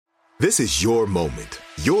This is your moment,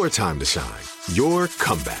 your time to shine, your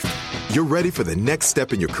comeback. You're ready for the next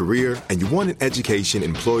step in your career, and you want an education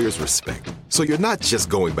employers respect. So you're not just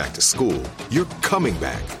going back to school, you're coming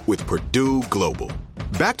back with Purdue Global.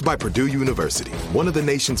 Backed by Purdue University, one of the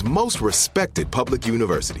nation's most respected public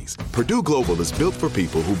universities, Purdue Global is built for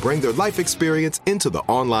people who bring their life experience into the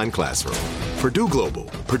online classroom. Purdue Global,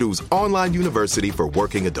 Purdue's online university for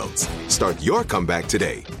working adults. Start your comeback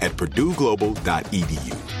today at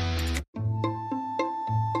purdueglobal.edu.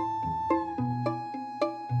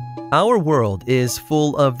 Our world is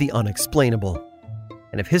full of the unexplainable.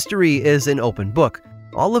 And if history is an open book,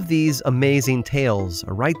 all of these amazing tales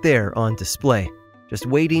are right there on display, just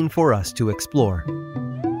waiting for us to explore.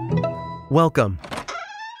 Welcome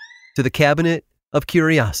to the Cabinet of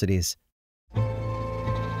Curiosities.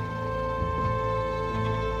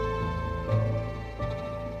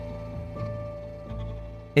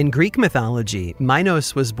 In Greek mythology,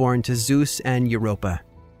 Minos was born to Zeus and Europa.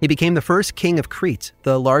 He became the first king of Crete,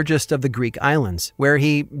 the largest of the Greek islands, where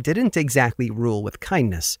he didn't exactly rule with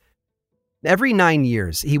kindness. Every 9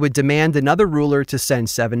 years, he would demand another ruler to send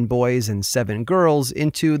 7 boys and 7 girls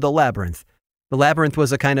into the labyrinth. The labyrinth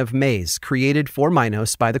was a kind of maze created for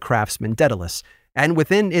Minos by the craftsman Daedalus, and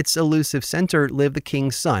within its elusive center lived the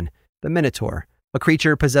king's son, the Minotaur, a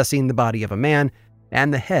creature possessing the body of a man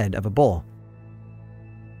and the head of a bull.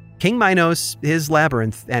 King Minos, his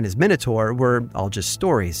labyrinth, and his Minotaur were all just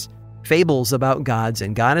stories, fables about gods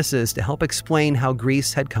and goddesses to help explain how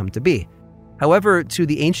Greece had come to be. However, to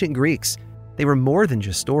the ancient Greeks, they were more than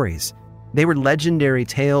just stories. They were legendary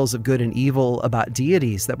tales of good and evil about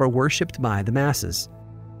deities that were worshipped by the masses.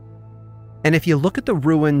 And if you look at the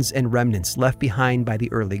ruins and remnants left behind by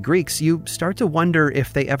the early Greeks, you start to wonder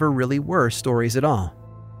if they ever really were stories at all.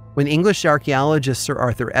 When English archaeologist Sir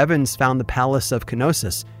Arthur Evans found the Palace of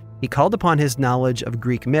Knossos, he called upon his knowledge of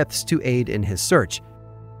Greek myths to aid in his search.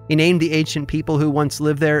 He named the ancient people who once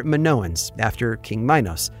lived there Minoans, after King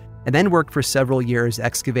Minos, and then worked for several years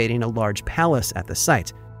excavating a large palace at the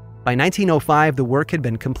site. By 1905, the work had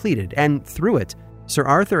been completed, and through it, Sir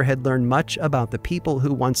Arthur had learned much about the people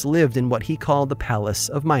who once lived in what he called the Palace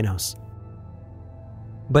of Minos.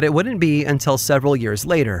 But it wouldn't be until several years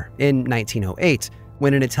later, in 1908,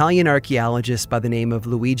 when an Italian archaeologist by the name of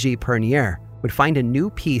Luigi Pernier would find a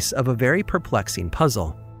new piece of a very perplexing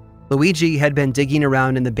puzzle. Luigi had been digging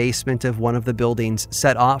around in the basement of one of the buildings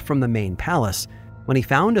set off from the main palace when he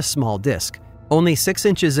found a small disc. Only 6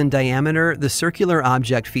 inches in diameter, the circular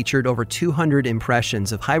object featured over 200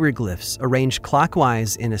 impressions of hieroglyphs arranged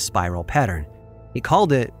clockwise in a spiral pattern. He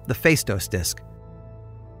called it the Phaistos disc.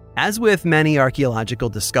 As with many archaeological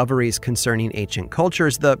discoveries concerning ancient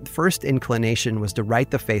cultures, the first inclination was to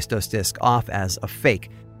write the Phaistos disc off as a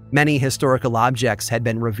fake. Many historical objects had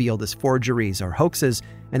been revealed as forgeries or hoaxes,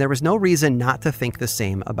 and there was no reason not to think the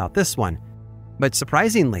same about this one. But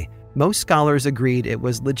surprisingly, most scholars agreed it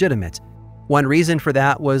was legitimate. One reason for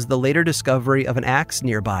that was the later discovery of an axe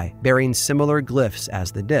nearby, bearing similar glyphs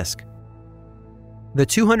as the disc. The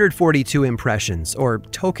 242 impressions, or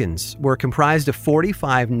tokens, were comprised of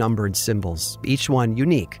 45 numbered symbols, each one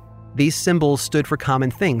unique. These symbols stood for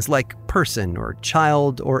common things like person or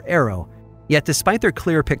child or arrow. Yet despite their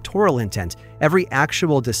clear pictorial intent, every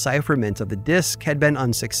actual decipherment of the disc had been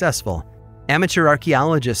unsuccessful. Amateur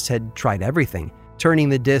archaeologists had tried everything, turning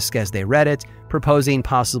the disc as they read it, proposing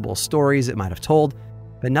possible stories it might have told,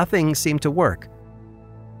 but nothing seemed to work.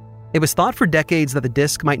 It was thought for decades that the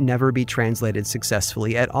disc might never be translated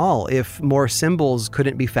successfully at all if more symbols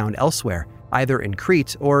couldn't be found elsewhere, either in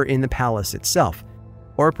Crete or in the palace itself,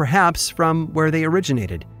 or perhaps from where they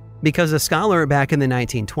originated. Because a scholar back in the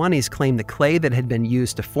 1920s claimed the clay that had been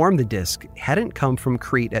used to form the disc hadn't come from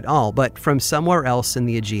Crete at all, but from somewhere else in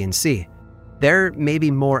the Aegean Sea. There may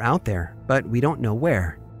be more out there, but we don't know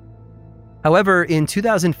where. However, in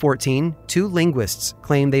 2014, 2 linguists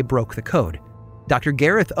claimed they broke the code. Dr.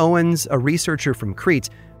 Gareth Owens, a researcher from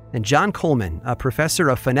Crete, and John Coleman, a professor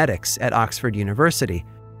of phonetics at Oxford University,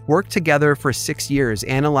 worked together for 6 years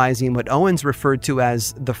analyzing what Owens referred to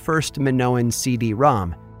as the first Minoan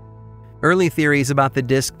CD-ROM. Early theories about the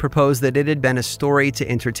disc proposed that it had been a story to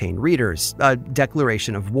entertain readers, a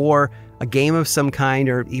declaration of war, a game of some kind,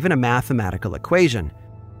 or even a mathematical equation.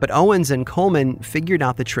 But Owens and Coleman figured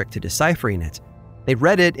out the trick to deciphering it. They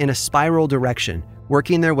read it in a spiral direction,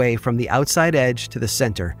 working their way from the outside edge to the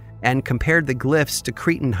center, and compared the glyphs to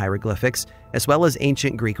Cretan hieroglyphics as well as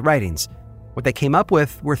ancient Greek writings. What they came up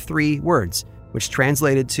with were 3 words, which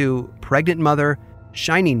translated to pregnant mother,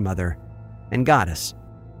 shining mother, and goddess.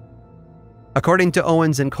 According to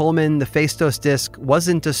Owens and Coleman, the Phaistos disc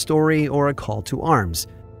wasn't a story or a call to arms,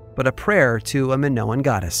 but a prayer to a Minoan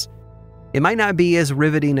goddess. It might not be as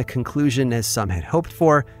riveting a conclusion as some had hoped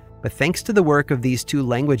for, but thanks to the work of these two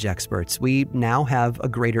language experts, we now have a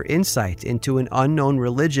greater insight into an unknown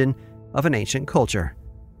religion of an ancient culture.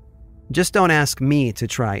 Just don't ask me to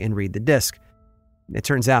try and read the disc. It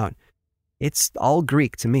turns out, it's all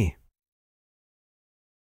Greek to me.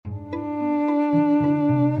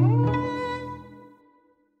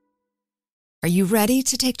 Are you ready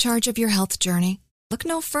to take charge of your health journey? Look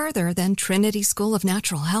no further than Trinity School of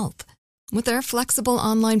Natural Health. With their flexible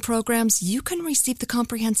online programs, you can receive the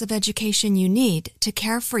comprehensive education you need to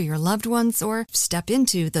care for your loved ones or step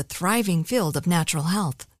into the thriving field of natural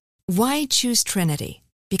health. Why choose Trinity?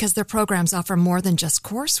 Because their programs offer more than just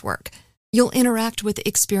coursework. You'll interact with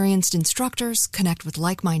experienced instructors, connect with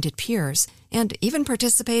like-minded peers, and even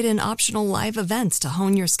participate in optional live events to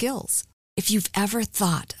hone your skills. If you've ever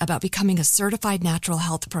thought about becoming a certified natural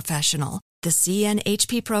health professional, the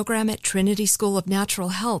CNHP program at Trinity School of Natural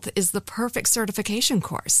Health is the perfect certification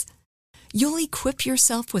course. You'll equip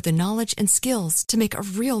yourself with the knowledge and skills to make a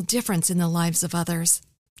real difference in the lives of others.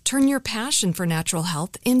 Turn your passion for natural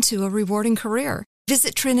health into a rewarding career.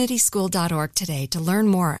 Visit trinityschool.org today to learn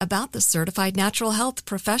more about the Certified Natural Health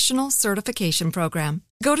Professional Certification Program.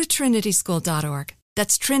 Go to trinityschool.org.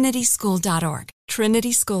 That's trinityschool.org.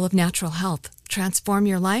 Trinity School of Natural Health. Transform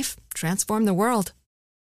your life, transform the world.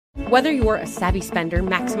 Whether you're a savvy spender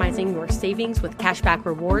maximizing your savings with cashback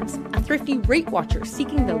rewards, a thrifty rate watcher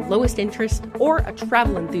seeking the lowest interest, or a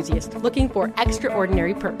travel enthusiast looking for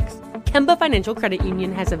extraordinary perks, Kemba Financial Credit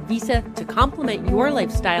Union has a visa to complement your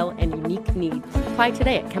lifestyle and unique needs. Apply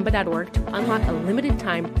today at Kemba.org to unlock a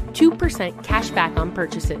limited-time 2% cash back on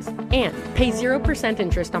purchases and pay 0%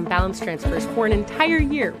 interest on balance transfers for an entire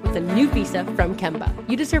year with a new visa from Kemba.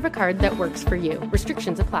 You deserve a card that works for you.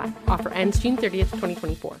 Restrictions apply. Offer ends June 30th,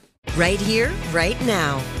 2024. Right here, right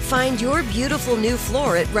now. Find your beautiful new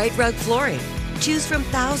floor at Right Rug Flooring. Choose from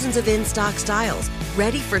thousands of in-stock styles,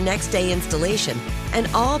 ready for next day installation, and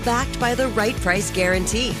all backed by the right price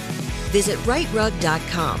guarantee. Visit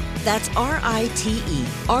rightrug.com. That's RITERUG.com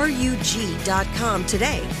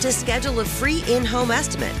today to schedule a free in-home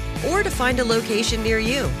estimate or to find a location near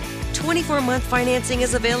you. 24-month financing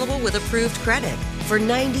is available with approved credit. For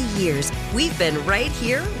 90 years, we've been right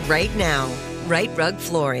here, right now. Right Rug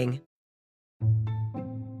Flooring.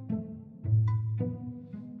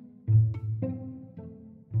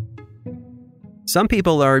 Some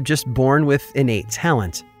people are just born with innate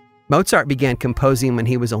talent. Mozart began composing when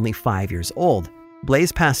he was only 5 years old.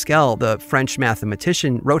 Blaise Pascal, the French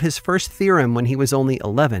mathematician, wrote his first theorem when he was only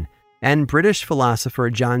 11. And British philosopher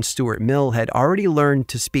John Stuart Mill had already learned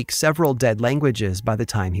to speak several dead languages by the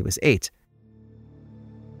time he was 8.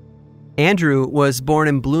 Andrew was born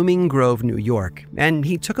in Blooming Grove, New York, and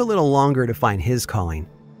he took a little longer to find his calling.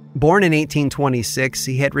 Born in 1826,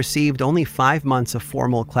 he had received only 5 months of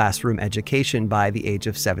formal classroom education by the age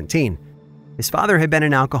of 17. His father had been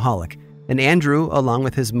an alcoholic, and Andrew, along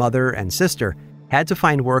with his mother and sister, had to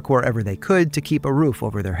find work wherever they could to keep a roof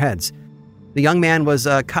over their heads. The young man was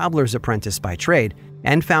a cobbler's apprentice by trade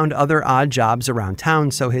and found other odd jobs around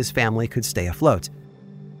town so his family could stay afloat.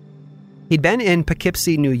 He'd been in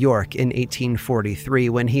Poughkeepsie, New York in 1843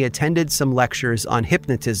 when he attended some lectures on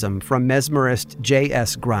hypnotism from mesmerist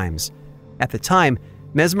J.S. Grimes. At the time,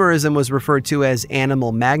 mesmerism was referred to as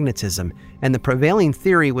animal magnetism, and the prevailing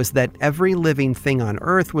theory was that every living thing on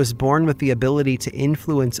Earth was born with the ability to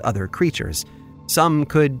influence other creatures. Some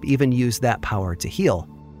could even use that power to heal.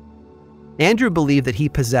 Andrew believed that he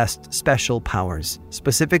possessed special powers,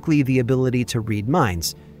 specifically the ability to read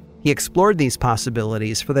minds. He explored these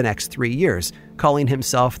possibilities for the next 3 years, calling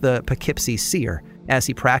himself the Poughkeepsie Seer, as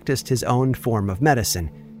he practiced his own form of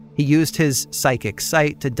medicine. He used his psychic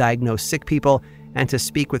sight to diagnose sick people and to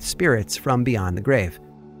speak with spirits from beyond the grave.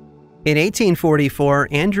 In 1844,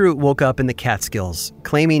 Andrew woke up in the Catskills,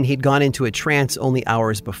 claiming he'd gone into a trance only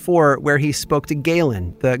hours before, where he spoke to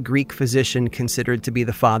Galen, the Greek physician considered to be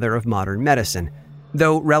the father of modern medicine.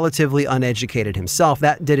 Though relatively uneducated himself,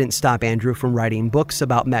 that didn't stop Andrew from writing books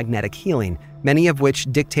about magnetic healing, many of which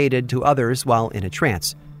dictated to others while in a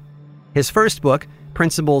trance. His first book,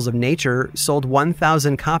 Principles of Nature, sold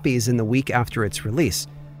 1,000 copies in the week after its release.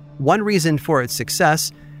 One reason for its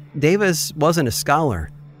success, Davis wasn't a scholar.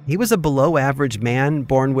 He was a below-average man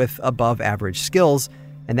born with above-average skills,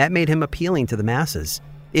 and that made him appealing to the masses.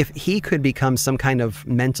 If he could become some kind of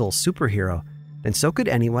mental superhero, then so could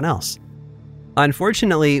anyone else.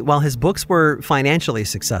 Unfortunately, while his books were financially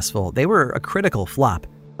successful, they were a critical flop,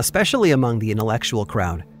 especially among the intellectual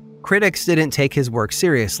crowd. Critics didn't take his work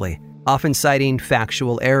seriously, often citing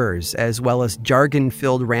factual errors as well as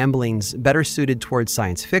jargon-filled ramblings better suited towards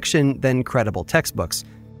science fiction than credible textbooks.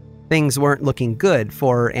 Things weren't looking good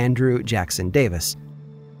for Andrew Jackson Davis.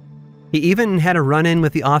 He even had a run-in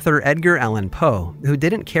with the author Edgar Allan Poe, who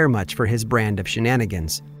didn't care much for his brand of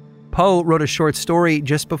shenanigans. Poe wrote a short story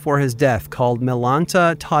just before his death called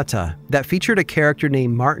Milanta Tauta that featured a character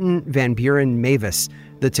named Martin Van Buren Mavis,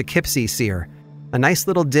 the Poughkeepsie seer, a nice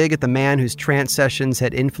little dig at the man whose trance sessions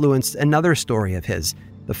had influenced another story of his,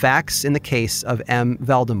 The Facts in the Case of M.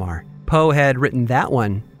 Valdemar. Poe had written that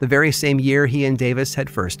one the very same year he and Davis had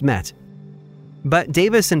first met. But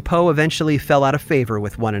Davis and Poe eventually fell out of favor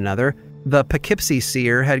with one another. The Poughkeepsie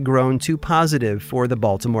seer had grown too positive for the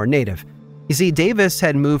Baltimore native. You see, Davis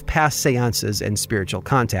had moved past seances and spiritual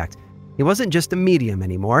contact. He wasn't just a medium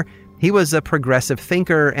anymore. He was a progressive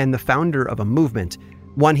thinker and the founder of a movement,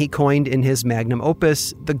 one he coined in his magnum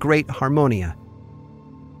opus, The Great Harmonia.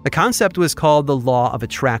 The concept was called the Law of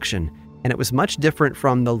Attraction, and it was much different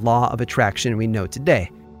from the Law of Attraction we know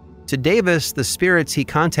today. To Davis, the spirits he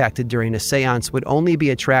contacted during a seance would only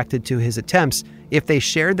be attracted to his attempts if they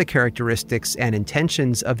shared the characteristics and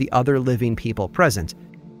intentions of the other living people present.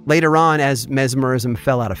 Later on, as mesmerism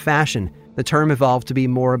fell out of fashion, the term evolved to be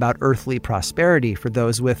more about earthly prosperity for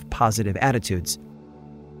those with positive attitudes.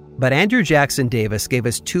 But Andrew Jackson Davis gave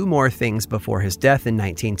us two more things before his death in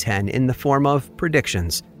 1910 in the form of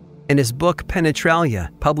predictions. In his book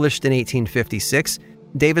Penetralia, published in 1856,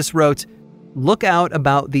 Davis wrote, "Look out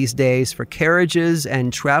about these days for carriages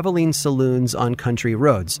and traveling saloons on country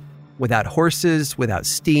roads, without horses, without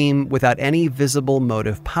steam, without any visible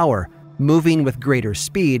motive power, moving with greater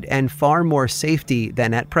speed and far more safety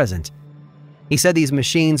than at present." He said these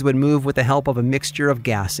machines would move with the help of a mixture of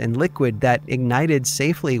gas and liquid that ignited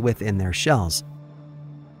safely within their shells.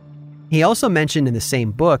 He also mentioned in the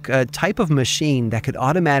same book a type of machine that could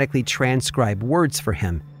automatically transcribe words for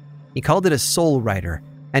him. He called it a soul writer,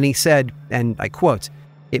 and he said, and I quote,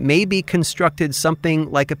 "It may be constructed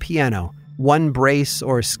something like a piano, one brace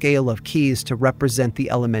or scale of keys to represent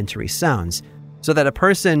the elementary sounds, so that a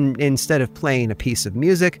person, instead of playing a piece of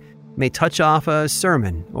music, may touch off a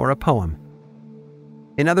sermon or a poem."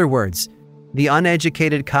 In other words, the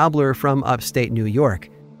uneducated cobbler from upstate New York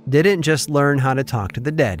didn't just learn how to talk to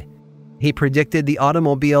the dead. He predicted the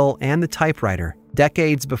automobile and the typewriter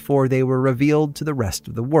decades before they were revealed to the rest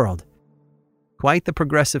of the world. Quite the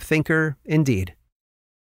progressive thinker, indeed.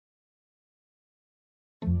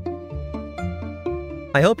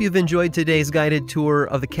 I hope you've enjoyed today's guided tour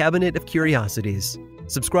of the Cabinet of Curiosities.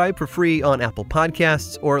 Subscribe for free on Apple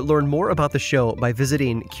Podcasts or learn more about the show by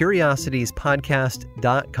visiting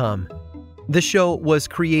curiositiespodcast.com. This show was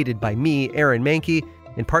created by me, Aaron Mahnke,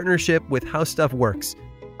 in partnership with How Stuff Works.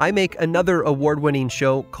 I make another award-winning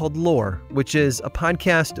show called Lore, which is a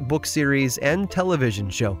podcast, book series, and television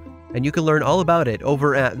show, and you can learn all about it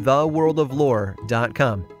over at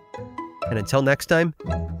theworldoflore.com. And until next time,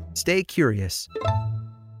 stay curious.